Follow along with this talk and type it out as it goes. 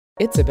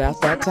It's about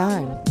that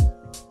time.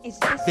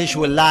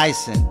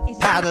 Visualizing,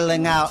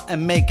 paddling out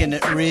and making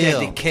it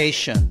real.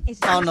 Dedication,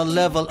 on a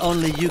level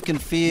only you can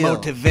feel.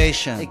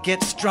 Motivation, it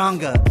gets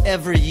stronger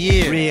every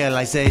year.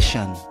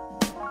 Realization,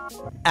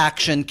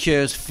 action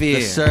cures fear.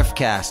 The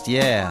Surfcast,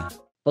 yeah.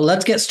 Well,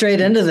 let's get straight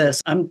into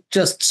this. I'm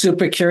just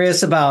super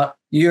curious about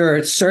your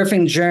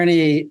surfing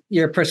journey,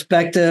 your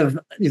perspective,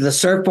 the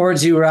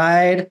surfboards you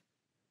ride,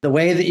 the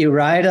way that you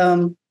ride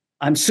them.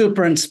 I'm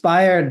super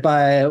inspired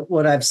by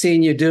what I've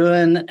seen you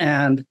doing,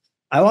 and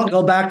I won't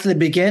go back to the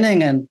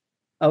beginning. And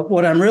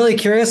what I'm really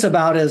curious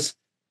about is,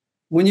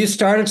 when you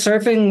started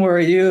surfing, were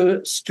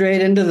you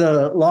straight into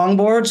the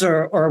longboards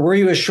or were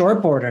you a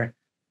shortboarder?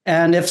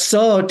 And if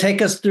so,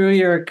 take us through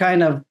your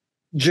kind of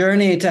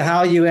journey to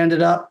how you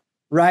ended up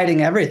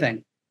riding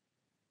everything.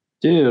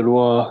 Dude,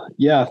 well,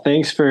 yeah,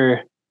 thanks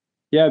for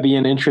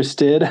being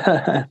interested.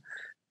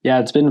 Yeah,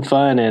 it's been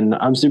fun, and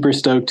I'm super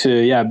stoked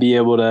to be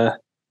able to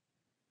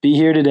be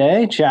here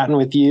today chatting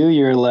with you.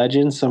 You're a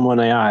legend,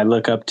 someone I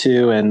look up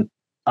to, and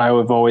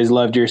I've always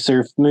loved your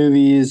surf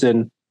movies,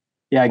 and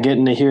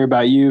getting to hear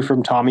about you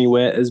from Tommy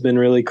Witt has been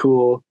really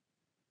cool.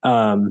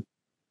 So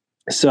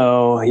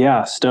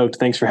stoked.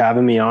 Thanks for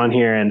having me on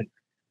here. And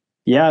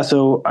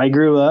so I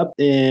grew up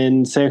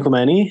in San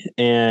Clemente,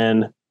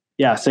 and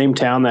same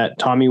town that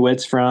Tommy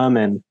Witt's from,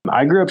 and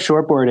I grew up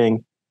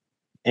shortboarding,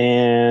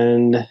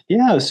 and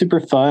it was super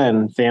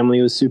fun.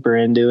 Family was super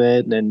into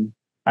it, and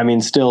I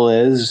mean, still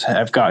is.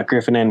 I've got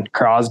Griffin and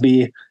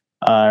Crosby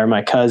are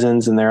my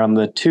cousins, and they're on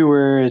the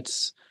tour.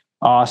 It's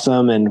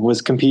awesome, and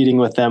was competing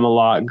with them a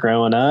lot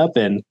growing up.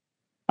 And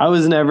I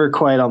was never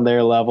quite on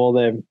their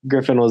level.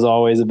 Griffin was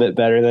always a bit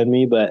better than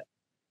me, but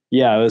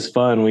it was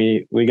fun.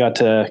 We got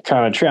to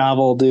kind of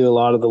travel, do a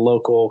lot of the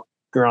local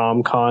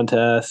Grom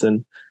contests.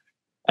 And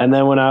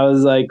then when I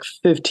was like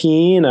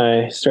 15,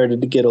 I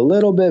started to get a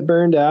little bit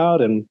burned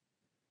out and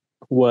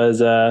was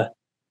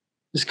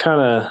just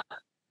kind of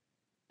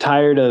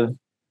tired of,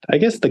 I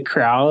guess, the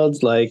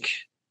crowds. Like,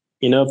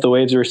 if the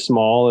waves were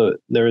small,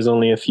 there was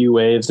only a few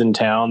waves in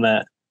town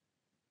that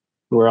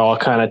were all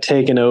kind of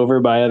taken over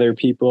by other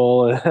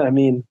people. I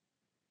mean,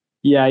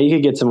 you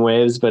could get some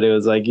waves, but it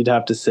was like you'd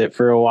have to sit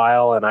for a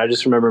while. And I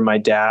just remember my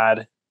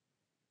dad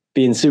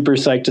being super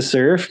psyched to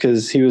surf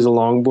because he was a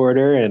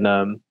longboarder.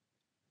 And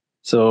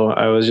so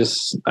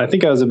I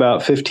think I was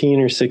about 15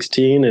 or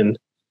 16, and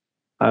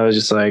I was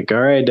just like,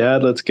 all right,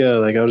 Dad, let's go.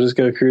 Like, I'll just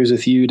go cruise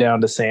with you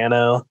down to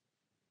Sano.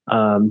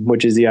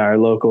 Which is our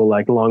local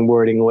like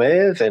longboarding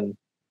wave, and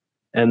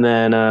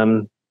then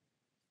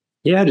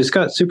I just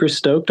got super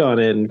stoked on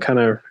it and kind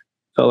of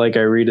felt like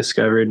I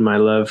rediscovered my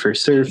love for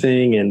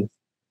surfing, and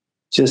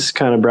just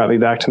kind of brought me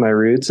back to my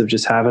roots of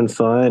just having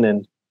fun.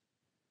 And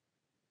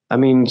I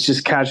mean,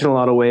 just catching a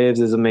lot of waves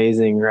is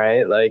amazing,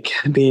 right? Like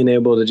being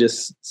able to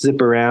just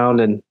zip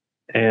around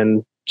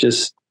and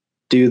just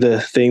do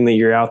the thing that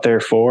you're out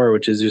there for,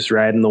 which is just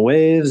riding the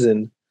waves.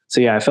 And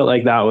so I felt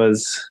like that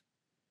was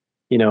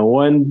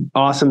one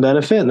awesome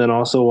benefit. And then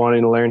also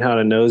wanting to learn how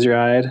to nose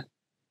ride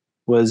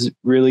was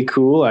really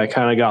cool. I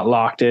kind of got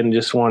locked in,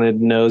 just wanted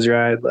nose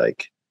ride.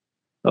 Like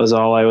that was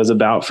all I was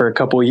about for a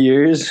couple of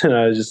years. And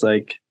I was just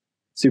like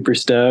super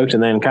stoked.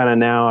 And then kind of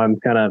now I'm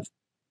kind of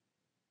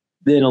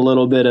in a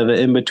little bit of an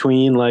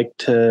in-between, like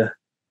to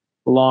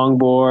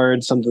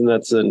longboard, something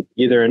that's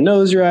either a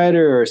nose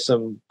rider or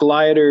some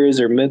gliders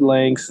or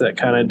mid-lengths that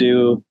kind of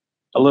do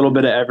a little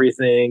bit of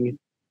everything.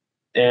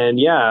 And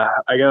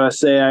I gotta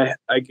say,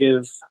 I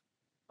give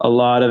a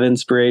lot of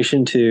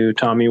inspiration to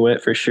Tommy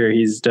Witt for sure.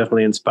 He's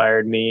definitely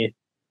inspired me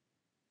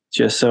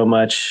just so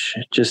much,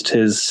 just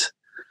his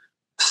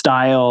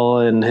style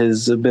and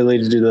his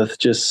ability to do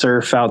just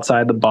surf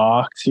outside the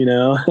box,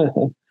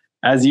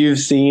 as you've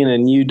seen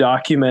and you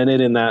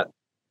documented in that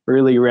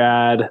really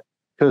rad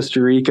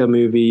Costa Rica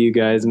movie you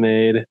guys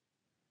made.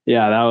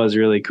 Yeah, that was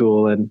really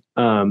cool. And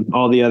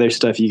all the other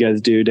stuff you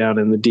guys do down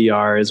in the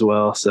DR as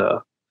well.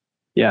 So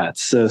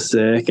it's so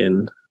sick,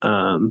 and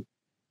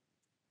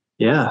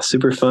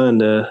super fun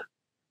to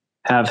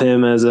have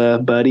him as a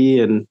buddy,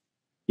 and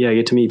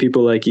get to meet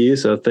people like you.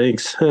 So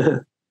thanks.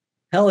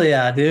 Hell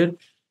yeah, dude.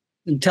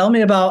 And tell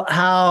me about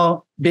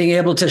how being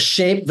able to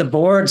shape the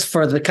boards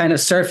for the kind of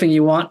surfing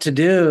you want to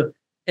do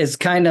is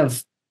kind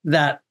of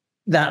that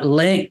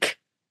link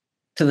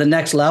to the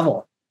next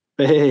level.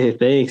 Hey,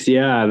 thanks.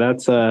 Yeah,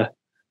 that's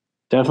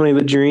definitely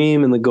the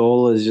dream, and the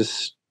goal is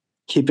just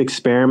keep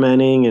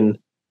experimenting. And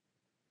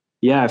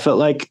I felt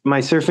like my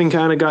surfing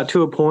kind of got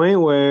to a point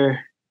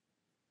where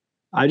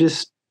I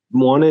just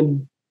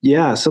wanted,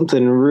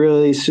 something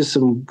really, it's just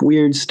some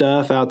weird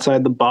stuff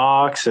outside the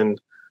box.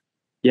 And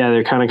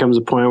there kind of comes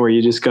a point where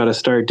you just got to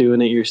start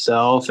doing it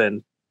yourself.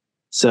 And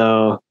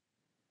so,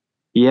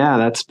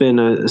 that's been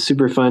a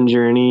super fun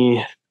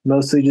journey,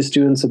 mostly just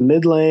doing some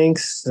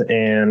mid-lengths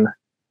and a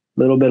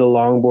little bit of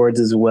longboards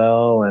as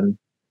well. And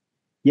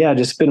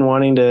just been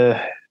wanting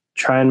to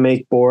try and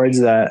make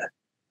boards that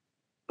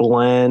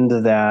blend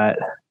that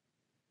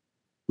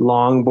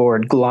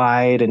longboard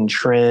glide and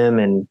trim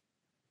and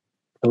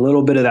a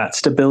little bit of that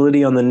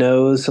stability on the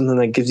nose, something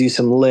that gives you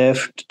some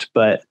lift,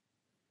 but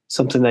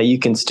something that you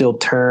can still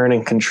turn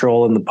and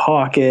control in the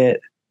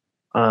pocket.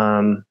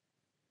 It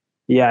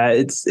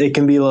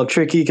can be a little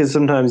tricky because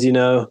sometimes, you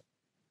know,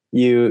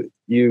 you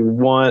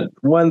want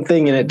one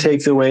thing and it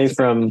takes away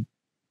from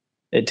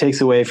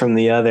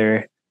the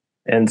other.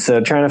 And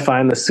so trying to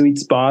find the sweet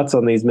spots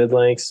on these mid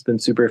lengths has been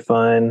super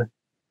fun.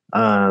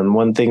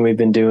 One thing I've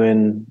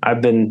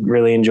been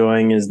really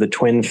enjoying is the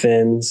twin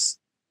fins.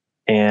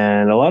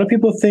 And a lot of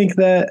people think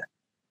that,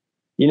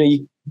 you know,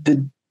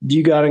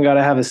 you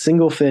gotta have a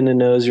single fin and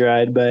nose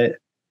ride, but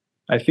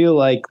I feel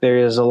like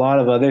there's a lot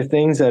of other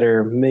things that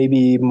are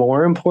maybe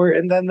more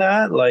important than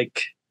that,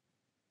 like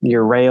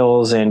your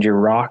rails and your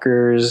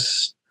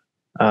rockers.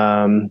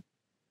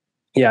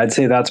 I'd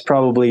say that's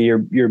probably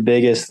your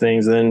biggest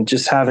things. And then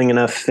just having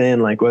enough fin,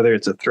 like whether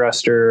it's a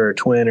thruster or a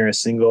twin or a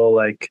single,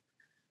 like,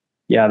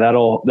 yeah,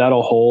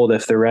 that'll hold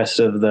if the rest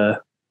of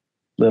the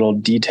little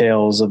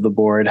details of the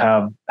board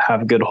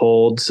have good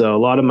hold. So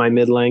a lot of my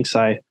mid lengths,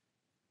 I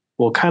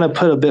will kind of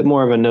put a bit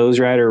more of a nose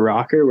rider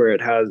rocker where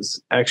it has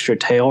extra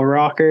tail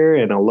rocker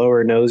and a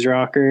lower nose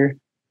rocker,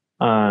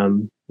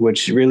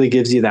 which really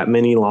gives you that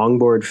mini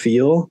longboard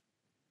feel.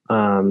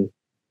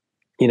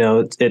 You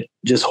know, it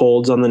just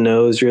holds on the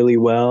nose really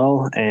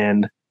well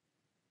and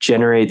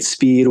generates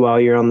speed while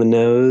you're on the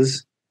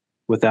nose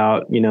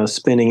without, you know,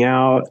 spinning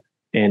out,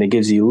 and it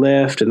gives you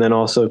lift. And then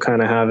also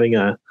kind of having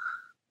a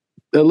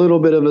little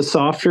bit of a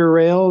softer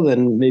rail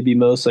than maybe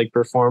most like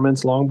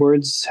performance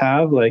longboards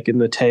have, like in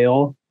the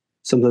tail,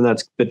 something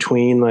that's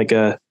between like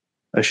a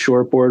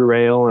shortboard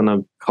rail and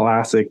a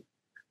classic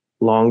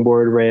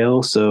longboard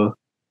rail. So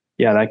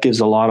yeah, that gives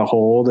a lot of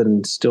hold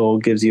and still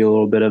gives you a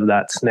little bit of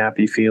that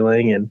snappy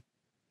feeling. And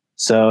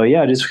so,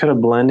 yeah, just kind of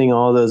blending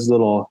all those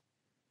little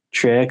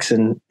tricks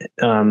and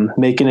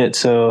making it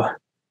so,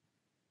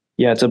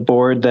 yeah, it's a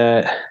board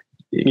that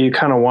you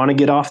kind of want to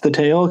get off the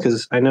tail,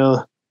 because I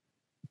know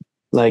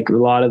like a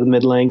lot of the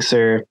mid lengths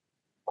are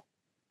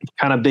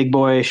kind of big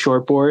boy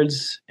short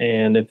boards.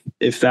 And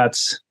if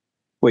that's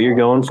what you're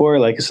going for,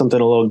 like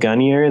something a little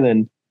gunnier,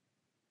 then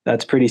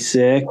that's pretty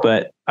sick.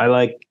 But I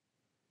like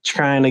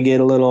trying to get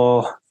a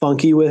little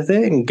funky with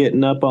it and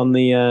getting up on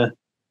the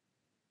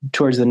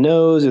towards the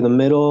nose or the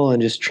middle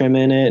and just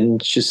trimming it,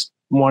 and just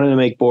wanting to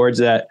make boards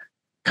that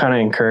kind of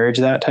encourage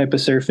that type of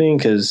surfing.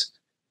 Because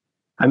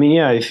I mean,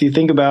 yeah, if you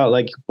think about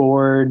like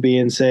board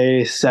being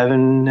say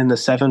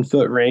 7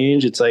 foot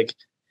range, it's like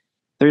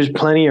there's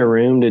plenty of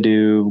room to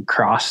do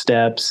cross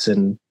steps.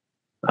 And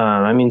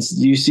I mean,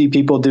 you see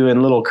people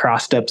doing little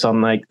cross steps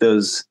on like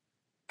those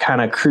kind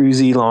of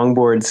cruisy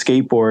longboard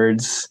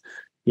skateboards,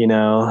 you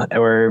know,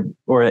 or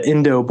an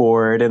Indo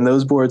board, and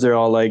those boards are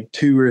all like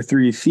 2 or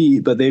 3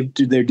 feet, but they're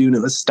doing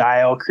it with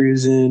style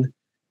cruising,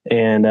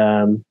 and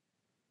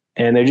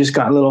they just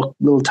got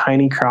little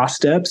tiny cross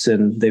steps,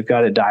 and they've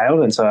got it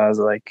dialed. And so I was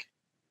like,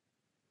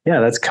 yeah,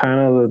 that's kind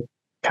of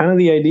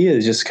the idea,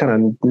 is just kind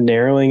of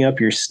narrowing up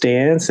your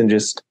stance and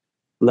just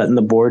letting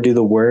the board do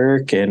the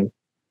work, and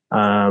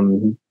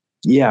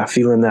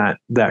feeling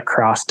that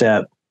cross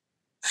step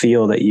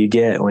feel that you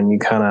get when you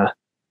kind of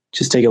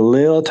just take a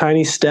little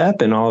tiny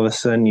step, and all of a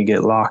sudden you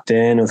get locked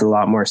in with a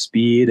lot more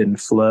speed and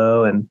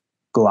flow and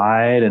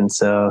glide. And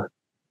so,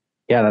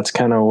 yeah, that's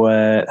kind of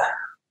what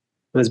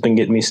has been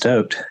getting me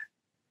stoked.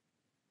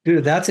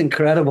 Dude, that's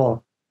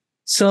incredible.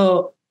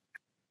 So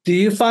do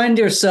you find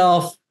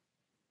yourself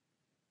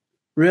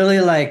really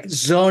like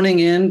zoning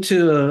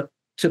into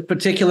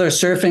particular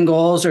surfing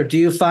goals, or do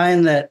you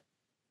find that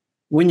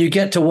when you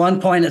get to one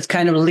point, it's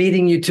kind of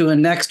leading you to a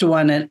next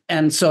one,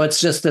 and so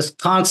it's just this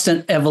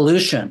constant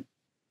evolution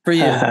for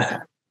you?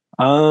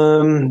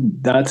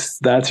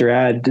 That's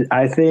rad.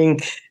 I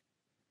think,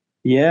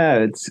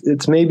 yeah,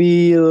 it's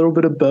maybe a little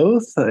bit of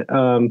both.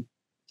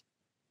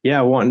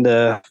 Wanting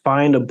to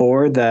find a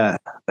board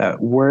that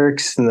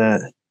works, and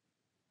that,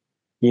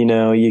 you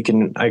know,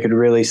 I could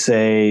really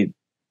say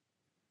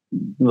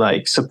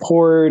like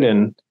support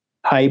and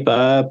hype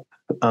up,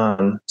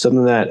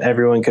 something that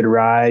everyone could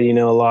ride. You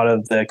know, a lot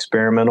of the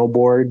experimental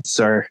boards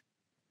are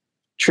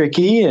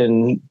tricky,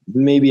 and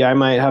maybe I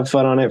might have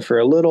fun on it for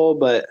a little,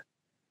 but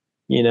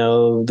you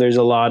know, there's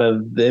a lot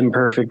of the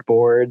imperfect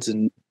boards,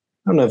 and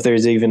I don't know if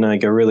there's even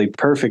like a really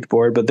perfect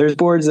board, but there's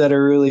boards that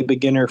are really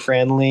beginner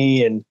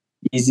friendly and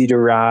easy to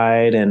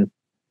ride. And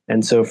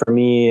so for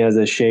me as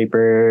a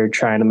shaper,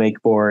 trying to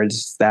make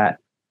boards that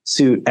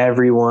suit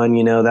everyone,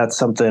 you know, that's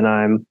something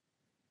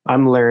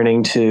I'm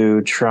learning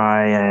to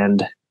try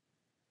and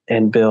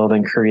build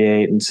and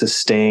create and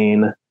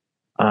sustain.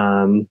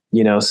 You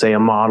know, say a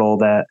model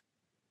that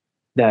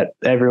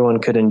everyone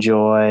could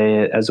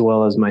enjoy as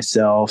well as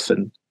myself.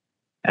 And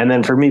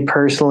then for me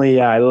personally,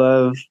 yeah, I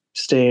love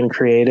staying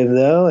creative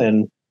though.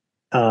 And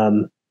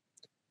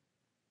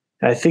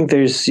I think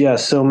there's,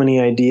 so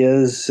many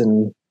ideas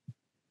and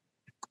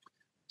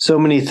so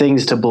many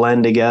things to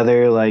blend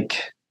together,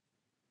 like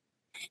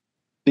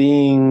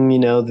being, you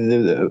know,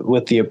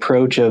 with the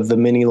approach of the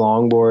mini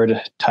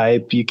longboard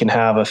type, you can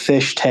have a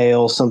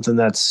fishtail, something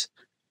that's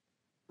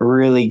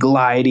really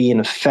glidey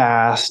and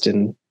fast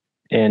and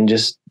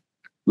just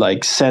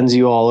like sends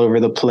you all over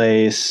the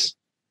place.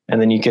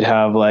 And then you could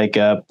have like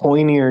a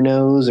pointier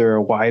nose or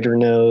a wider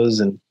nose,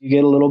 and you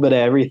get a little bit of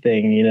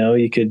everything.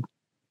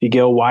 You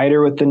go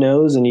wider with the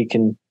nose, and you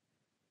can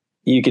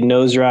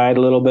nose ride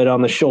a little bit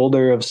on the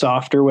shoulder of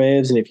softer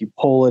waves. And if you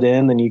pull it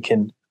in, then you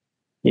can,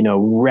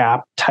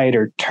 wrap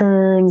tighter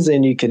turns,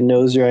 and you can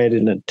nose ride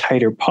in a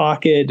tighter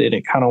pocket, and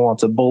it kind of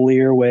wants a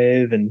bullier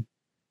wave. And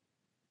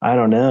I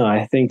don't know.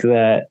 I think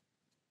that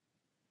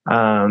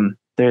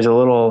there's a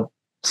little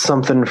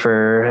something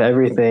for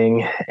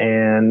everything.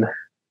 And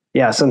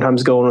yeah,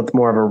 sometimes going with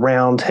more of a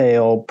round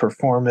tail,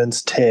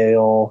 performance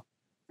tail,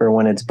 or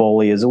when it's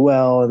bully as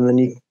well. And then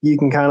you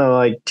can kind of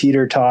like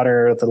teeter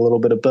totter with a little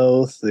bit of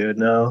both,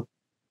 And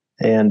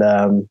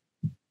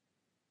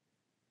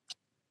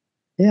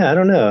yeah, I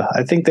don't know.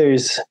 I think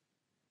there's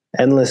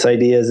endless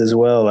ideas as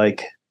well.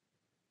 Like,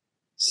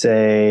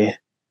 say,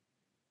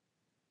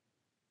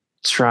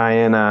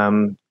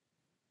 trying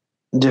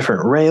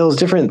different rails,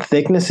 different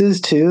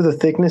thicknesses too. The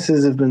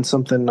thicknesses have been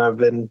something I've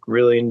been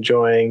really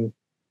enjoying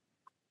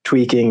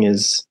tweaking.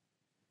 Is,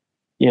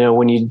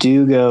 when you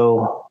do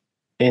go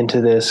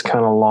into this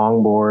kind of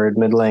longboard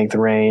mid-length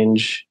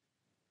range,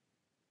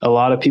 a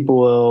lot of people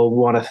will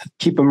want to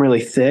keep them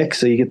really thick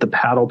so you get the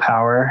paddle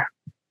power,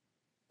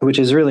 which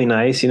is really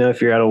nice,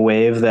 if you're at a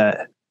wave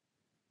that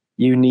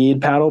you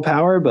need paddle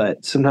power.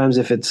 But sometimes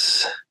if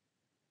it's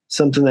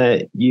something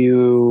that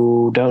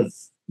you don't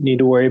need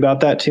to worry about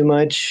that too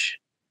much,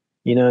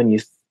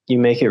 and you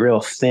make it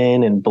real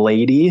thin and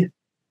bladey,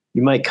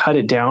 you might cut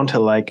it down to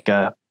like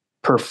a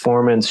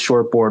performance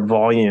shortboard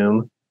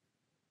volume,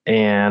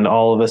 and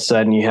all of a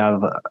sudden you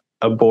have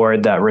a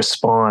board that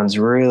responds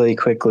really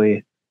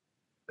quickly,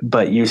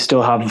 but you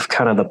still have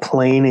kind of the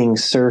planing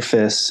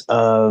surface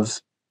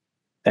of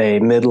a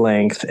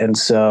mid-length. And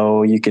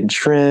so you can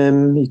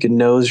trim, you can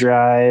nose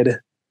ride,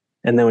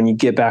 and then when you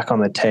get back on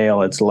the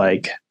tail, it's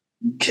like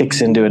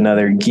kicks into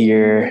another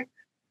gear.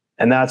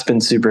 And that's been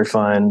super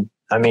fun.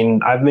 I mean,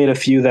 I've made a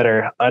few that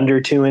are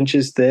under 2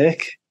 inches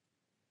thick,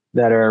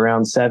 that are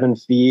around 7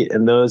 feet.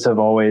 And those have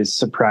always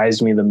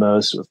surprised me the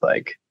most with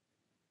like,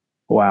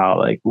 wow,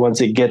 like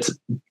once it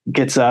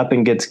gets up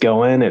and gets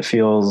going, it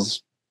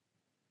feels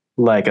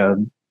like a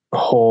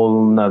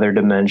whole nother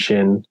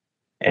dimension.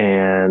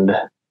 And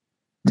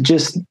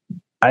just,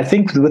 I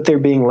think with there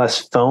being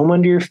less foam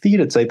under your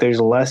feet, it's like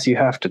there's less you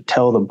have to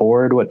tell the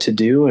board what to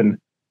do, and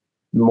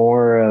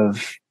more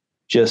of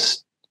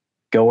just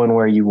going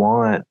where you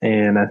want.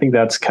 And I think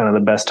that's kind of the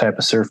best type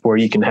of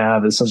surfboard you can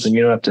have, is something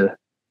you don't have to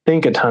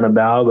think a ton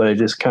about, but it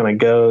just kind of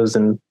goes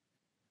and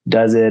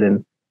does it.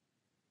 And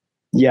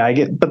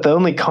yeah, but the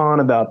only con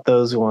about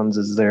those ones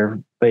is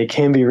they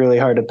can be really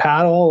hard to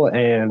paddle,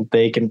 and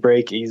they can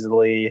break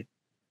easily.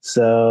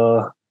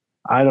 So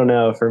I don't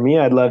know. For me,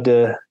 I'd love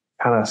to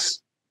kind of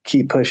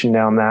keep pushing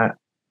down that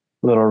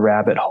little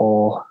rabbit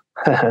hole.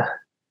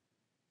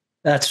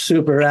 That's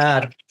super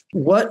rad.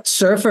 What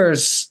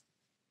surfers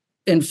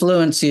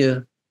influence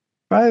you?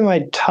 Probably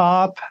my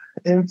top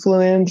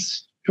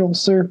influential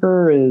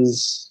surfer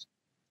is,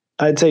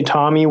 I'd say,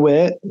 Tommy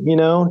Witt,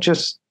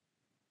 just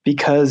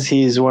because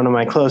he's one of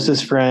my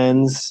closest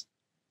friends,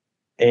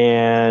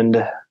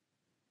 and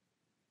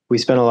we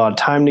spend a lot of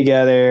time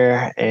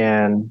together,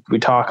 and we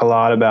talk a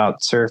lot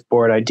about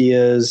surfboard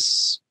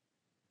ideas,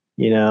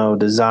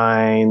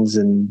 designs,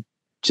 and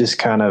just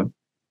kind of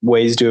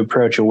ways to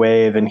approach a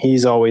wave. And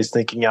he's always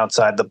thinking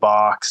outside the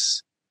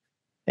box.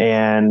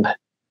 And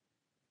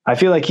I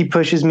feel like he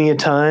pushes me a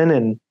ton,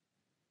 and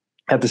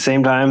at the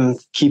same time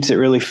keeps it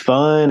really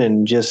fun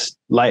and just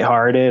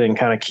lighthearted, and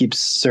kind of keeps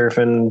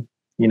surfing,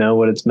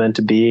 what it's meant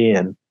to be.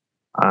 And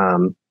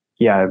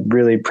yeah, I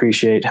really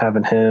appreciate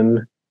having him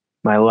in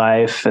my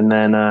life. And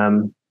then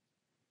a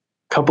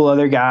couple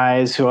other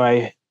guys who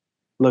I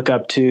look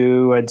up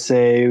to, I'd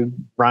say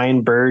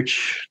Ryan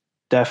Birch,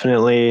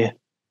 definitely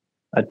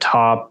a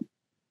top,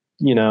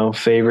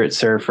 favorite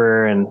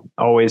surfer, and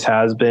always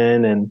has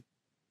been. And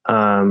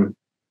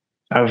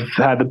I've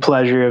had the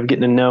pleasure of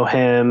getting to know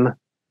him,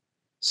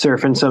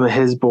 surfing some of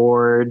his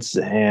boards,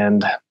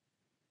 and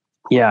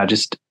yeah,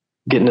 just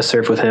getting to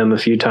surf with him a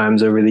few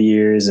times over the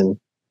years. And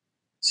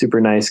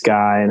super nice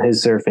guy, and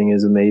his surfing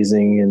is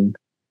amazing.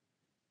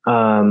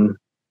 And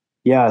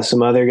yeah,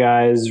 some other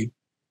guys,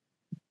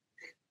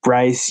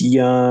 Bryce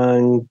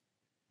Young,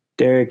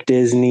 Derek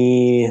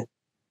Disney, a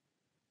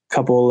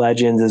couple of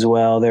legends as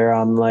well. They're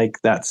on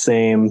like that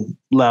same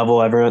level.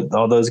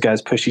 All those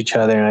guys push each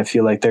other, and I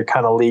feel like they're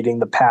kind of leading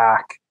the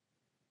pack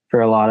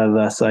for a lot of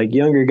us, like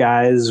younger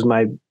guys.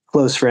 My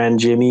close friend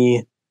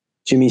Jimmy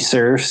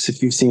surfs.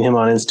 If you've seen him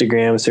on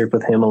Instagram, I surf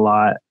with him a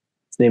lot.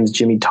 His name is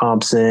Jimmy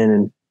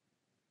Thompson,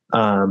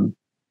 and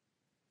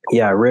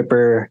yeah,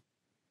 Ripper.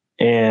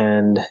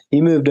 And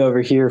he moved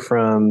over here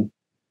from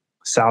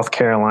South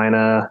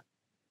Carolina, I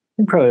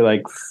think probably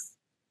like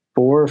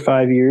 4 or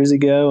 5 years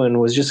ago, and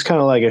was just kind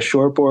of like a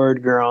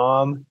shortboard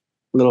Grom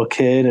little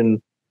kid.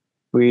 And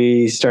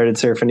we started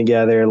surfing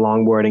together,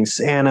 longboarding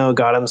Sano,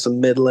 got him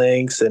some mid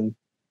lengths, and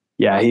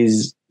yeah,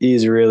 he's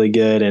really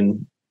good.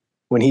 And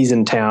when he's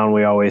in town,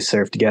 we always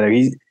surf together.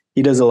 He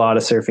does a lot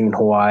of surfing in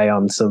Hawaii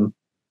on some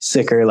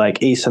sicker,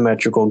 like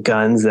asymmetrical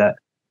guns that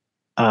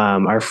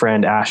our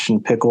friend Ashton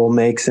Pickle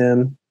makes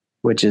him,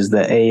 which is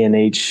the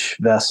A&H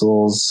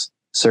vessels,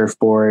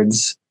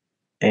 surfboards.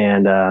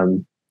 And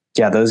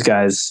those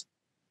guys,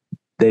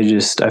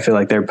 I feel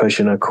like they're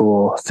pushing a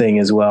cool thing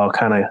as well,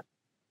 kind of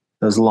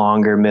those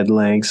longer mid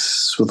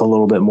lengths with a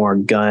little bit more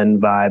gun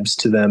vibes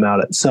to them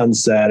out at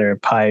Sunset or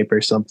Pipe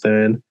or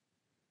something.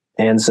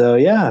 And so,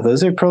 yeah,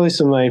 those are probably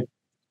some of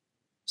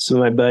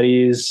my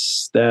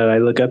buddies that I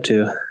look up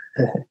to.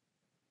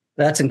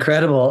 That's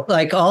incredible.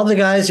 Like all the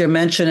guys you're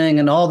mentioning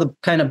and all the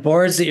kind of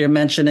boards that you're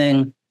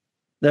mentioning,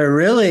 they're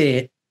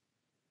really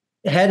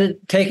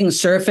taking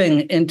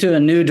surfing into a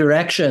new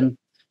direction,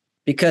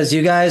 because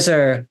you guys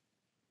are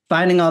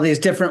finding all these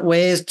different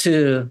ways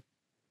to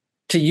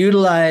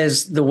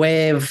utilize the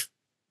wave.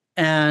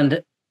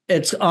 And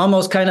it's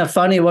almost kind of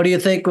funny. What do you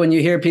think when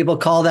you hear people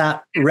call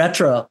that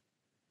retro?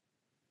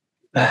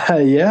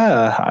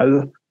 Yeah,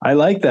 I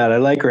like that. I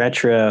like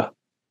retro.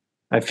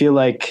 I feel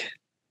like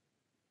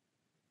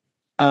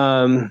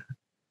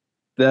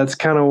that's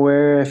kind of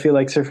where I feel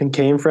like surfing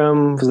came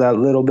from, was that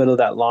little bit of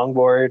that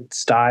longboard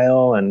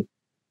style. And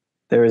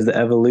there was the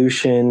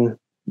evolution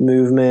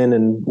movement,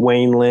 and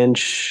Wayne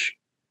Lynch,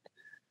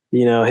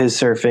 his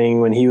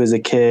surfing when he was a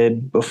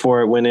kid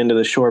before it went into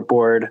the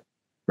shortboard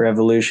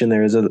revolution.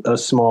 There was a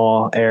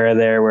small era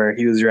there where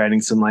he was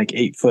riding some like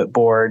 8-foot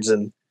boards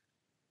and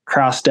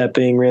cross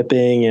stepping,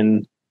 ripping.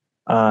 And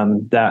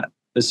that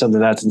is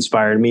something that's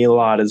inspired me a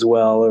lot as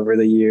well over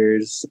the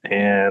years.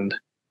 And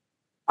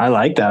I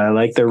like that. I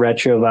like the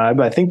retro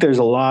vibe. I think there's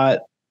a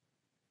lot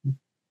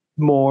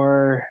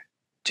more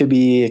to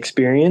be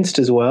experienced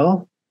as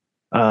well.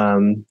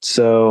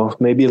 So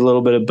maybe a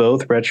little bit of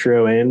both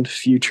retro and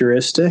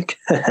futuristic.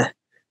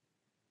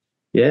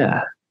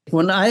 Yeah.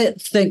 When I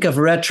think of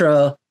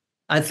retro,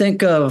 I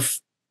think of,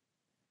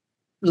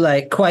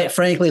 like, quite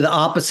frankly, the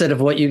opposite of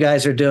what you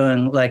guys are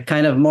doing. Like,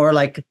 kind of more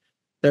like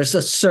there's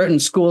a certain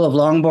school of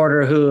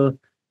longboarder who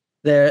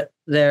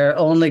they're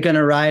only going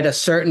to ride a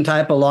certain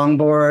type of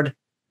longboard.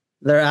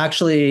 They're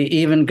actually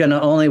even going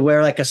to only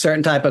wear like a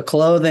certain type of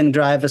clothing,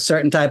 drive a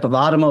certain type of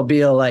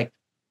automobile, like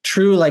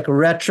true, like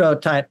retro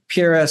type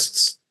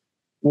purists.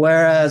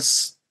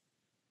 Whereas,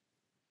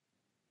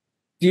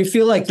 do you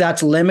feel like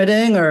that's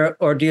limiting,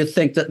 or do you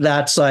think that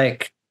that's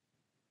like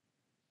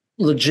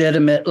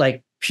legitimate,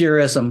 like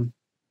purism?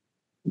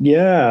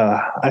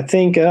 Yeah, I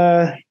think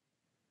that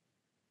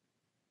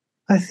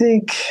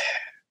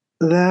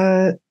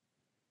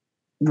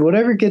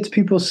whatever gets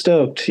people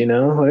stoked,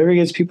 whatever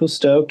gets people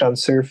stoked on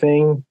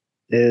surfing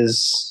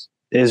is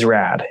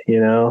rad.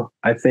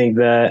 I think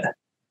that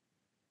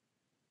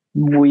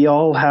we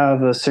all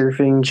have a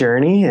surfing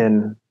journey,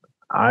 and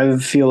I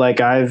feel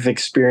like I've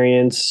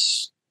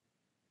experienced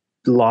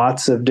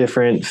lots of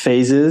different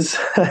phases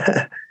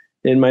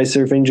in my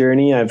surfing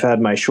journey. I've had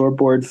my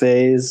shortboard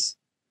phase.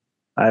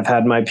 I've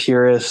had my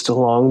purist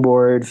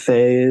longboard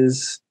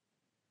phase.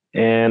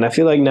 And I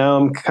feel like now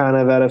I'm kind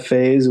of at a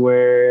phase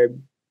where,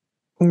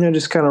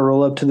 just kind of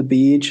roll up to the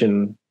beach,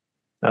 and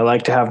I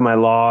like to have my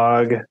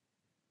log.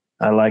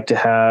 I like to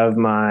have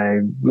my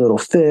little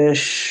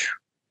fish.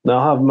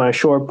 I'll have my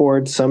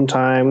shortboard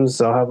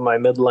sometimes. I'll have my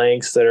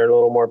mid-lengths that are a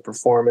little more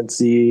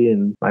performance-y,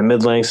 and my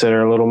mid-lengths that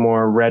are a little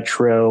more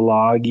retro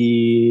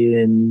loggy.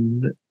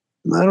 And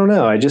I don't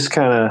know. I just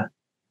kind of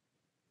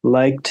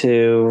like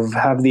to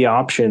have the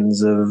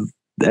options of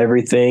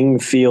everything,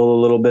 feel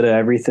a little bit of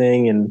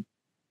everything. And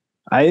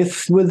I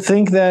would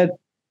think that,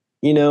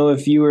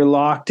 if you were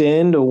locked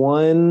into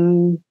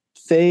one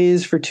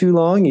phase for too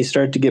long, you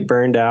start to get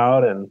burned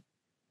out. And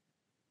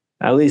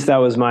at least that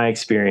was my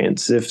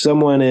experience. If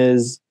someone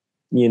is,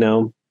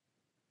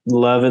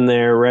 loving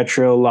their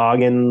retro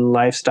logging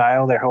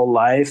lifestyle their whole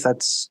life,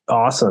 that's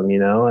awesome,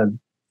 and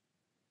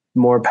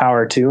more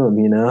power to them,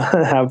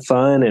 have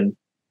fun and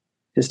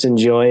just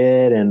enjoy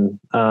it. And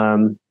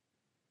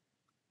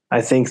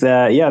I think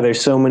that,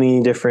 there's so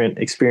many different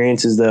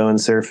experiences though in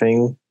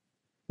surfing,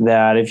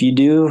 that if you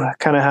do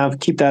kind of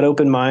keep that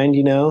open mind,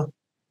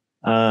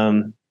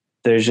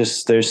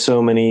 there's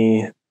so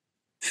many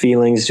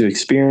feelings to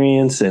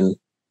experience, and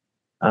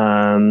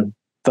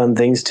fun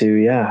things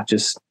to,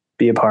 just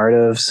be a part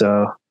of.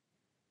 So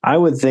I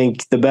would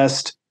think the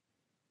best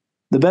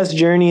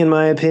journey, in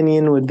my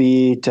opinion, would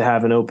be to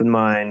have an open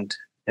mind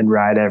and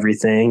ride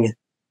everything,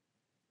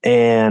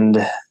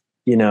 and,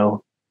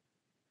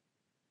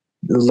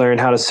 learn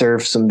how to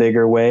surf some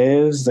bigger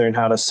waves, learn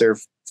how to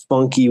surf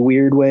funky,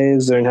 weird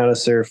waves, learn how to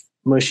surf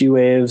mushy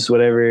waves,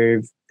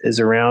 whatever is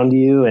around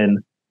you, and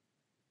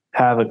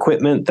have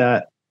equipment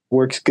that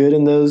works good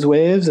in those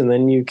waves. And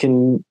then you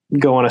can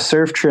go on a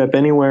surf trip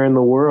anywhere in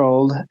the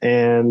world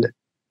and,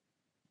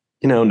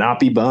 not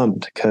be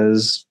bummed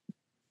because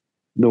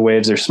the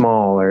waves are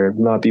small, or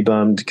not be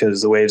bummed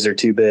because the waves are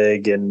too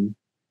big,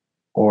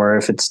 or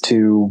if it's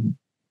too,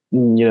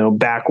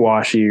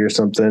 backwashy or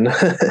something.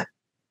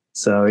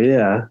 So,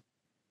 yeah.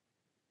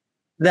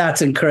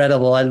 That's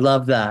incredible. I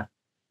love that.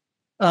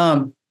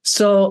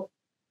 So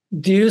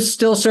do you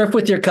still surf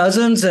with your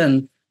cousins,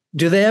 and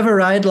do they ever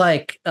ride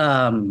like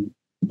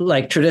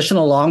like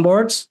traditional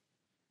longboards?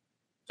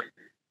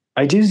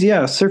 I do,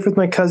 yeah, surf with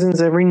my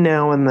cousins every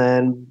now and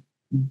then,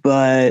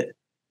 but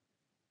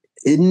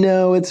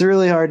no, it's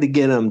really hard to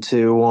get them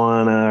to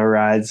want to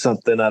ride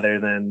something other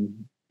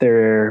than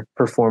their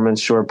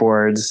performance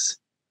shortboards.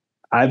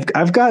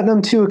 I've gotten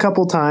them to a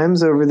couple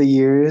times over the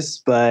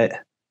years, but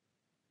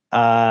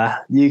I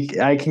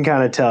can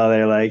kind of tell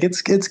they're like,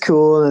 it's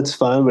cool and it's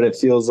fun, but it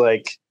feels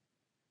like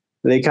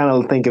they kind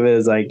of think of it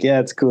as like, yeah,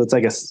 it's cool. It's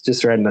like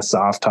just riding a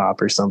soft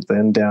top or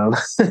something down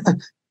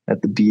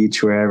at the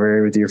beach,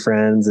 wherever, with your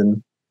friends,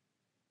 and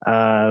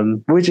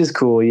which is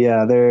cool.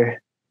 Yeah,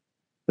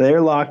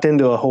 they're locked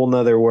into a whole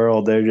nother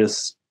world.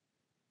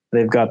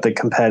 They've got the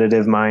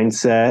competitive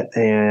mindset,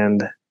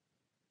 and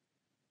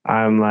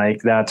I'm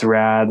like, that's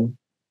rad.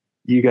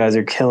 You guys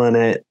are killing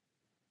it.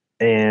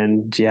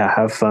 And yeah,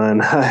 have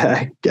fun.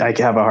 I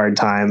have a hard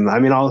time. I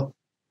mean, if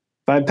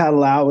I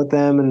paddle out with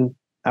them and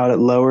out at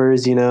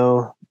lowers,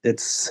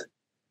 it's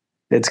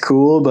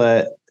cool,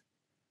 but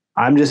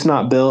I'm just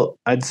not built,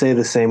 I'd say,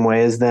 the same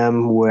way as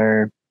them,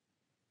 where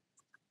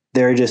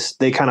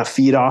they kind of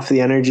feed off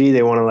the energy.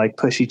 They want to like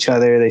push each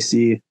other. They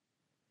see,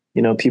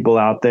 people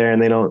out there,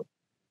 and they don't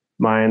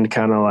mind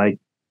kind of like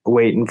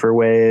waiting for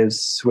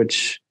waves,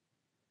 which,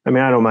 I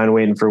mean, I don't mind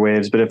waiting for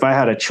waves, but if I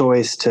had a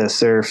choice to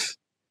surf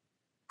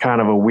kind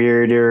of a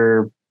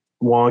weirder,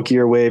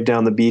 wonkier wave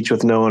down the beach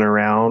with no one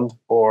around,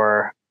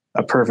 or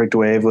a perfect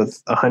wave with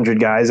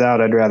 100 guys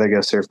out, I'd rather go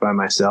surf by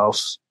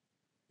myself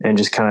and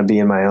just kind of be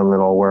in my own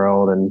little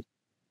world and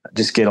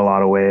just get a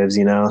lot of waves,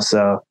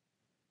 So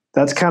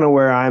that's kind of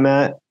where I'm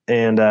at,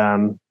 and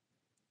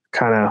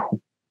kind of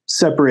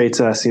separates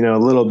us, a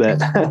little bit.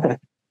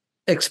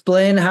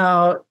 Explain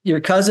how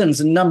your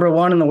cousin's number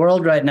one in the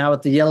world right now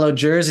with the yellow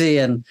jersey,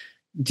 and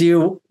do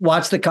you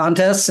watch the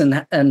contests,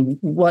 and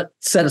what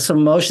set of some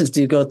emotions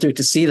do you go through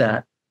to see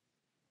that?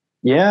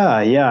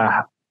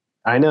 Yeah.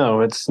 I know,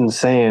 it's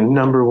insane.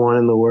 Number one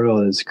in the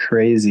world is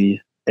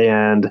crazy,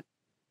 and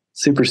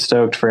super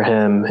stoked for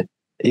him.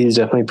 He's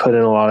definitely put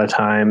in a lot of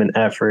time and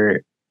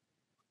effort,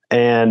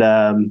 and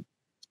I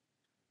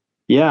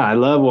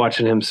love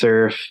watching him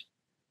surf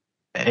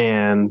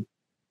and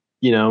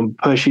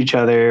push each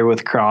other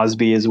with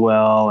Crosby as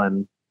well,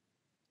 and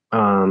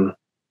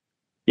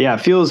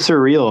it feels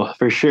surreal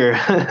for sure.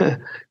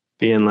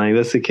 Being like,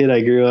 that's the kid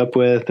I grew up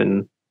with,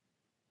 and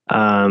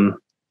I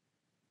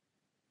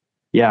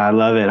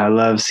love it. I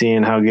love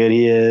seeing how good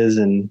he is,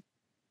 and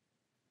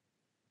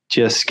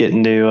just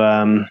getting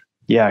to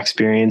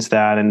experience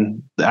that.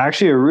 And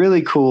actually, a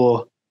really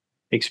cool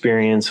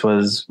experience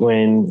was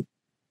when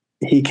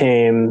he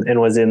came and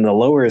was in the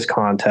lowers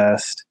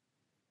contest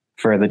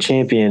for the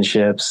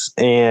championships,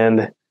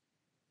 and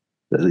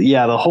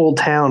the whole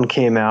town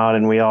came out,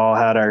 and we all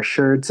had our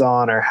shirts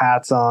on, our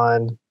hats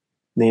on,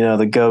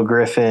 the Go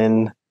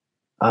Griffin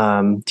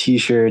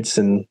t-shirts,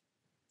 and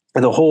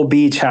the whole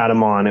beach had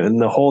them on,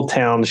 and the whole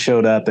town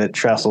showed up at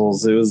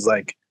Trestles. It was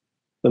like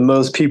the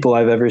most people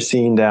I've ever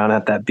seen down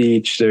at that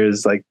beach.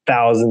 There's like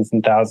thousands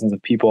and thousands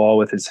of people all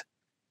with his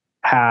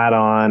hat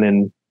on,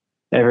 and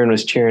everyone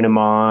was cheering him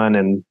on,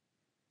 and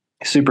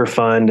super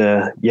fun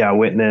to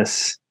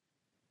witness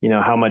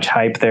how much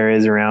hype there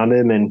is around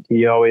him. And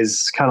he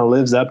always kind of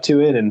lives up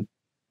to it and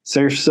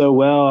surfs so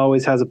well,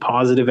 always has a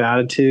positive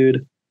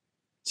attitude,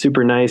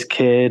 super nice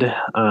kid.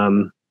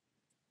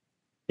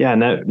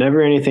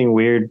 Never anything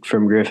weird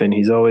from Griffin.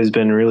 He's always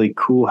been really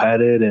cool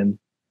headed and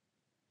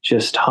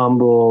just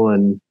humble,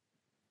 and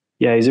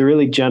he's a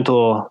really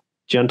gentle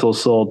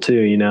soul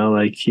too,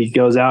 like he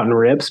goes out and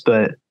rips,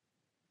 but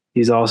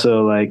he's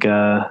also like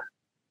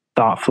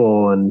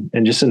thoughtful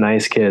and just a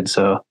nice kid.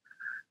 So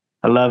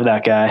I love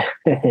that guy.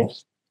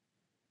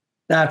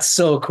 That's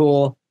so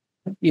cool.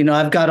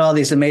 I've got all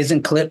these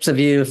amazing clips of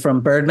you from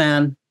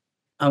Birdman.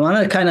 I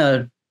want to kind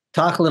of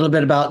talk a little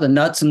bit about the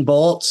nuts and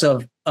bolts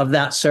of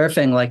that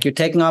surfing. Like, you're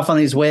taking off on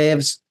these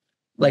waves,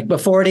 like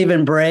before it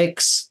even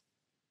breaks,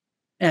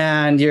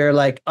 and you're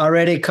like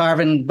already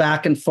carving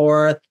back and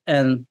forth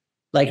and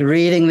like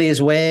reading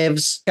these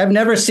waves. I've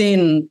never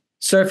seen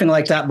surfing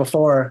like that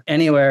before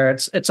anywhere.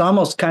 It's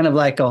almost kind of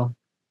like a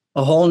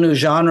whole new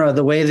genre,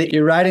 the way that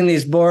you're riding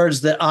these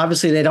boards that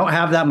obviously they don't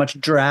have that much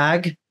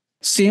drag.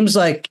 Seems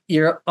like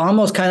you're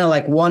almost kind of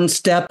like one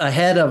step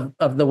ahead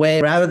of the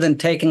wave, rather than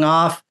taking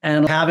off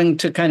and having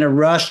to kind of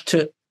rush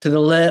to the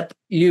lip.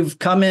 You've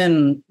come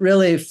in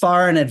really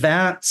far in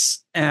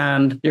advance,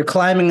 and you're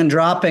climbing and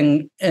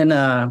dropping in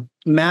a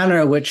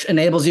manner which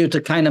enables you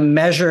to kind of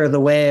measure the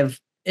wave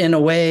in a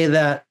way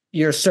that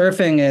your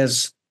surfing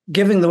is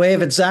giving the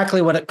wave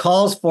exactly what it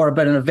calls for,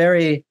 but in a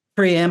very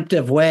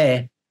preemptive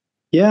way.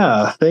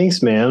 Yeah,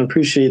 thanks, man.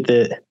 Appreciate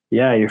that.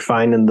 Yeah, you're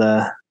finding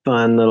the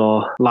fun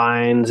little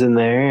lines in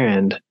there,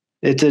 and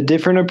it's a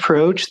different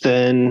approach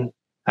than,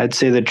 I'd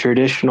say, the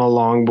traditional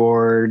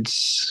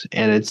longboards,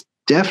 and it's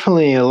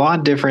definitely a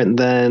lot different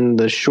than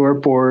the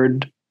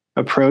shortboard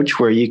approach,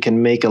 where you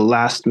can make a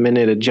last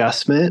minute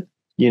adjustment.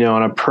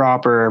 On a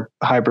proper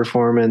high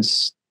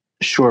performance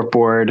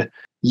shortboard,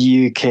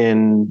 you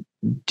can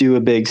do a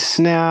big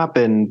snap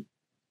and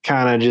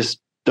kind of just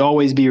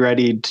always be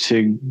ready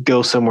to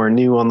go somewhere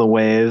new on the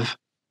wave.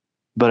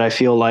 But I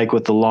feel like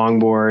with the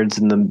longboards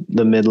and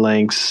the mid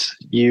lengths,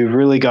 you've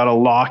really got to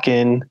lock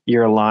in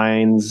your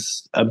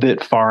lines a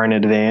bit far in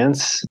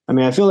advance. I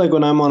mean, I feel like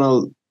when I'm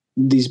on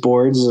these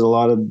boards, there's a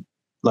lot of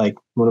like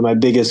one of my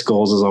biggest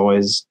goals is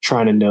always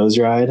trying to nose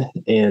ride.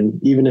 And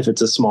even if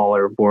it's a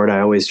smaller board, I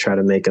always try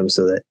to make them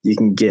so that you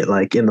can get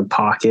like in the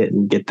pocket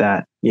and get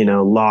that,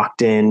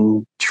 locked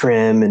in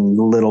trim and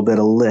a little bit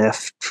of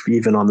lift,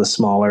 even on the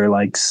smaller,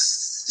 like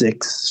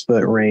 6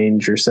 foot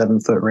range or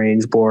 7 foot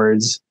range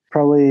boards.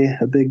 Probably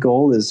a big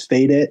goal is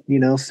fade it,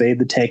 fade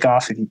the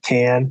takeoff if you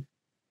can.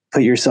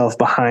 Put yourself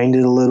behind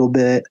it a little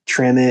bit,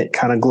 trim it,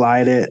 kind of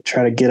glide it,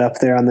 try to get up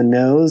there on the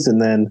nose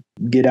and then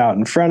get out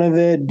in front of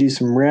it, do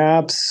some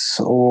wraps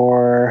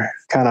or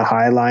kind of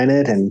high line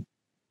it. And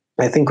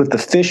I think with the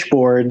fish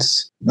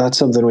boards, that's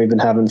something we've been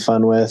having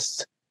fun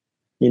with.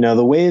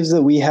 The waves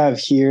that we have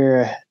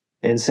here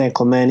in San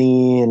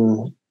Clemente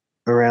and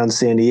around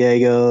San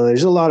Diego,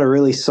 there's a lot of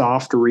really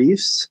soft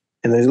reefs.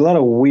 And there's a lot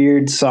of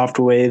weird soft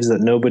waves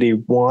that nobody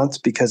wants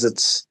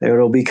because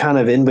it'll be kind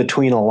of in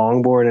between a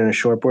longboard and a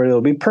shortboard. It'll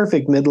be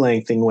perfect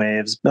mid-lengthing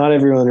waves. Not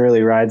everyone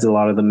really rides a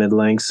lot of the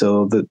mid-length,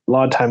 so a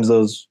lot of times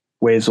those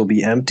waves will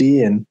be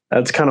empty. And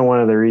that's kind of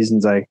one of the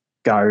reasons I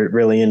got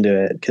really into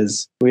it,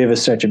 because we have a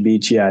stretch of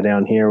beach,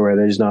 down here where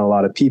there's not a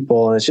lot of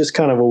people. And it's just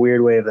kind of a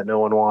weird wave that no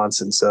one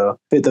wants. And so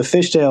the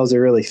fishtails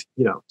are really,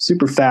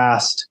 super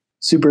fast,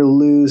 super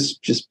loose,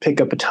 just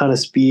pick up a ton of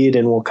speed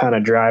and we'll kind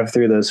of drive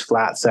through those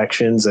flat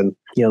sections. And,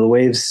 the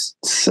waves,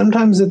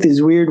 sometimes with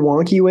these weird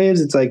wonky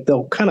waves, it's like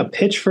they'll kind of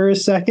pitch for a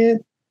second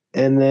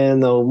and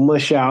then they'll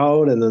mush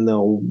out and then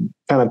they'll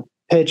kind of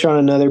pitch on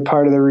another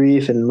part of the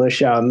reef and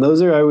mush out. And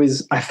those are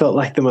always, I felt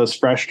like the most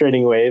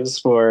frustrating waves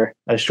for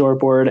a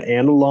shortboard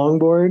and a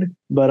longboard.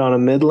 But on a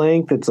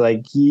mid-length, it's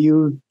like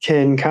you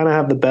can kind of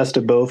have the best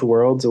of both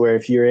worlds, where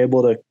if you're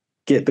able to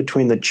get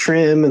between the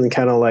trim and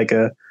kind of like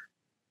a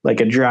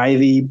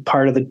drivey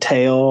part of the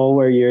tail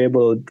where you're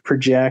able to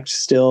project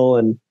still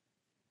and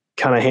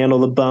kind of handle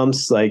the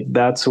bumps, like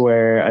that's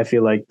where I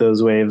feel like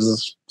those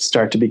waves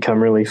start to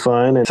become really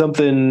fun and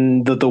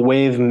something that the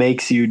wave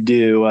makes you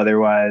do.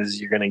 Otherwise,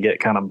 you're going to get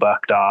kind of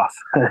bucked off.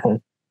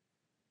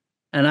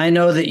 And I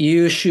know that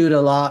you shoot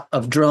a lot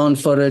of drone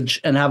footage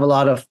and have a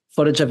lot of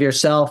footage of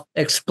yourself.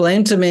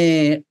 Explain to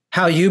me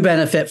how you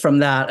benefit from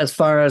that as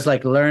far as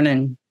like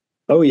learning.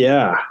 Oh,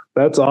 yeah,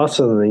 that's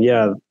awesome.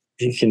 Yeah,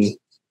 you can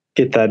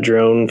get that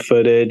drone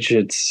footage.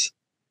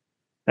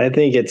 I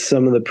think it's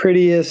some of the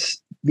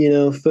prettiest,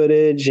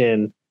 footage,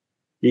 and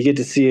you get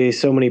to see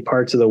so many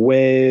parts of the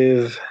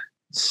wave.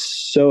 It's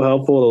so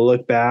helpful to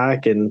look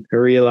back and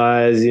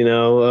realize,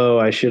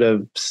 I should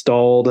have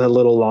stalled a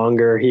little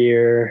longer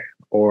here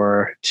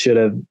or should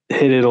have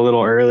hit it a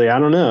little early. I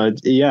don't know.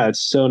 It's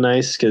so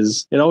nice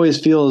because it always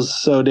feels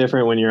so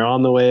different when you're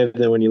on the wave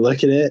than when you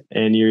look at it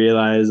and you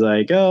realize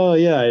like, oh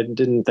yeah, I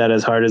didn't that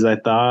as hard as I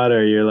thought.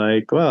 Or you're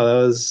like, wow,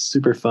 that was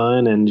super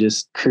fun and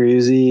just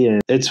cruisy.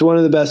 And it's one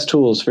of the best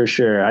tools for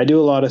sure. I do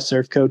a lot of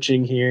surf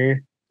coaching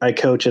here. I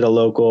coach at a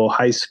local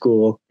high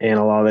school, and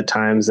a lot of the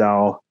times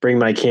I'll bring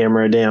my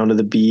camera down to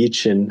the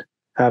beach and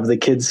have the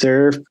kids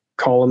surf,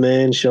 call them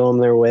in, show them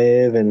their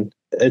wave. And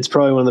it's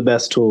probably one of the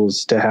best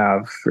tools to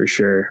have for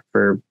sure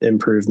for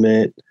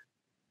improvement.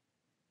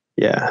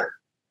 Yeah.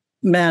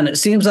 Man, it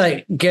seems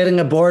like getting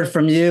a board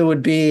from you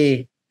would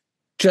be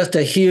just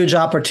a huge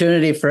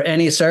opportunity for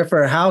any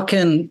surfer. How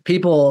can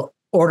people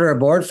order a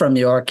board from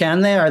you, or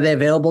can they? Are they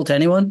available to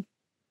anyone?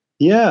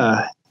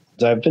 Yeah.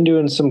 I've been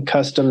doing some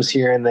customs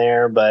here and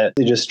there, but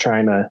just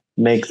trying to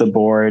make the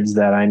boards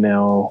that I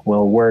know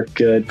will work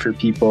good for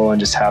people and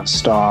just have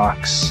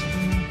stocks.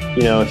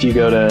 If you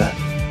go to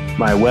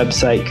my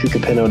website,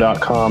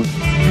 Kookapinto.com.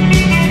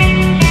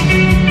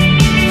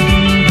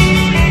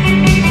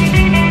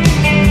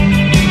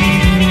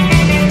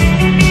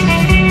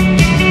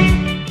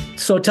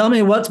 So tell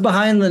me, what's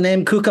behind the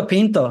name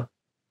Kookapinto?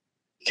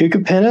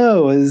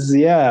 Kookapinto is,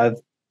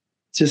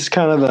 just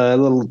kind of a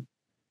little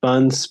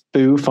fun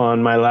spoof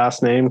on my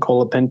last name,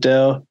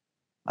 Colapinto.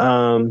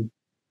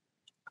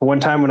 One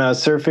time when I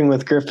was surfing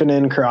with Griffin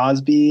and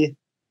Crosby,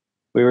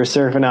 we were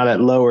surfing out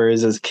at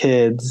Lowers as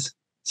kids.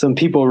 Some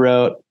people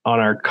wrote on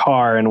our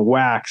car in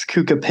wax,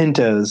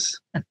 Kookapintos.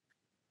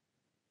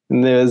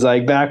 And it was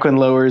like back when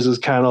Lowers was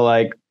kind of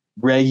like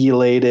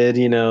regulated,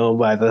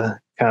 by the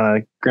kind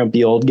of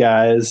grumpy old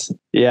guys.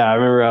 Yeah, I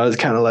remember I was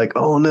kind of like,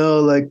 oh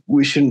no, like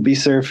we shouldn't be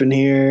surfing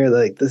here.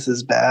 Like this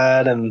is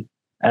bad. And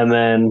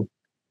then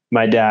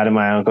my dad and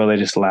my uncle, they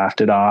just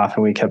laughed it off,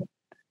 and we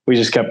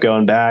just kept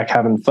going back,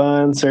 having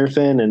fun,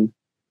 surfing.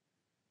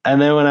 And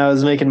then when I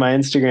was making my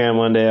Instagram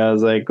one day, I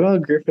was like, well,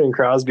 Griffin and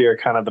Crosby are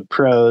kind of the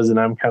pros, and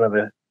I'm kind of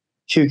the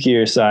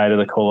kookier side of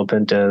the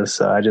Colapintos.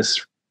 So I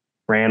just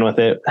ran with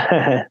it.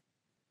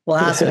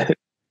 Well, awesome.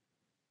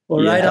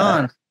 Well, right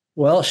on.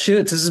 Well,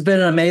 shoot, this has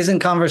been an amazing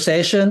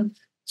conversation.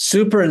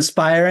 Super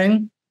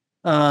inspiring.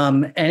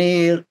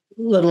 Any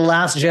little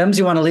last gems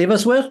you want to leave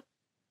us with?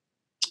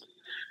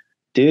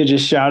 Dude,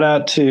 just shout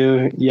out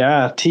to,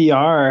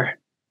 TR,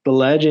 the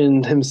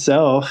legend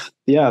himself,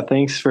 Yeah,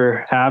 thanks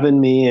for having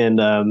me.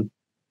 And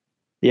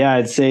yeah,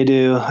 I'd say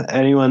to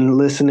anyone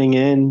listening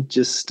in,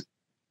 just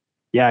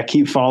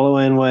keep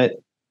following what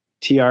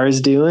TR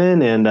is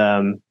doing, and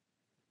the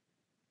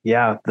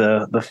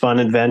fun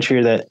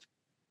adventure that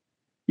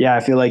I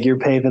feel like you're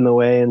paving the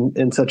way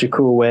in such a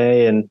cool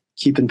way and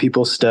keeping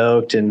people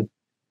stoked. And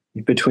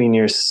between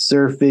your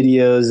surf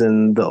videos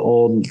and the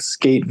old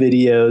skate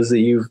videos that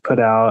you've put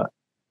out,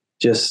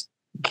 just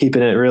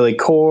keeping it really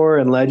core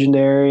and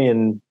legendary,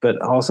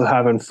 but also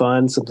having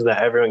fun, something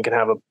that everyone can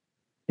have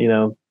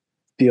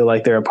feel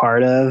like they're a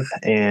part of.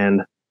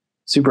 And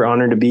super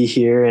honored to be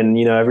here. And,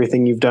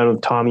 everything you've done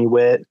with Tommy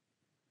Witt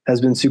has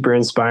been super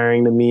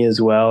inspiring to me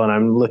as well. And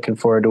I'm looking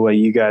forward to what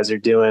you guys are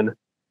doing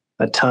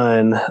a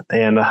ton.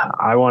 And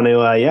I want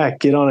to,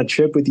 get on a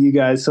trip with you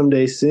guys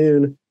someday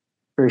soon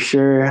for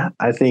sure.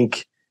 I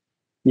think,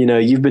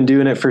 you've been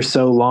doing it for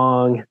so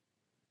long,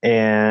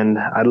 and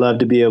I'd love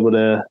to be able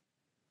to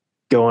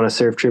go on a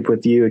surf trip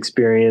with you,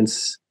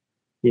 experience,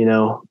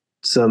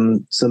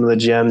 some of the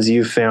gems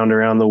you've found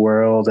around the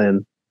world,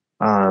 and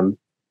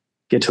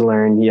get to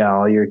learn,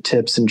 all your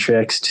tips and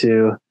tricks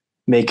to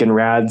making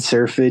rad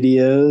surf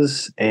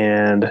videos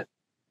and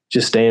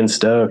just staying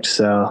stoked.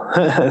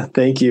 So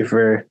thank you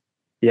for,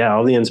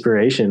 all the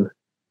inspiration.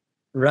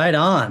 Right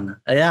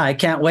on. Yeah, I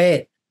can't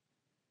wait.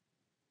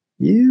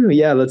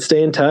 Let's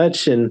stay in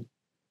touch, and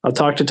I'll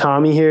talk to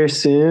Tommy here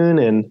soon,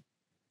 and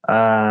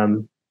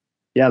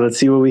let's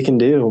see what we can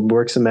do.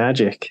 Work some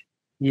magic.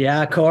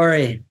 Yeah,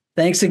 Corey.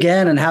 Thanks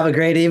again, and have a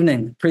great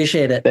evening.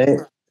 Appreciate it.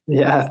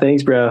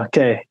 Thanks, bro.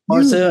 Okay.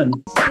 More soon.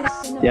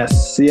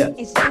 Yes, see ya.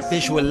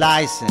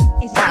 Visualizing,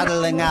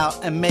 paddling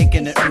out and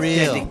making it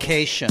real.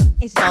 Dedication,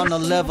 on a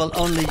level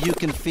only you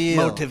can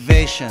feel.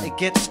 Motivation, it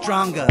gets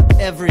stronger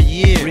every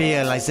year.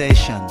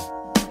 Realization,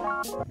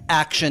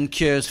 action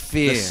cures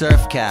fear. The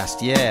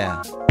Surfcast,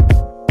 yeah.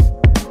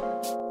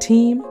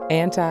 Team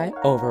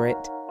Anti-Over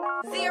It.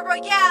 Zero,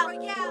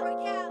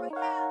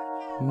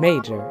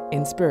 Major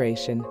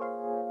inspiration.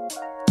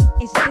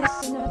 Is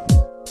this enough?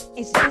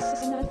 Is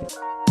this enough?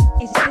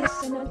 Is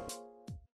this enough?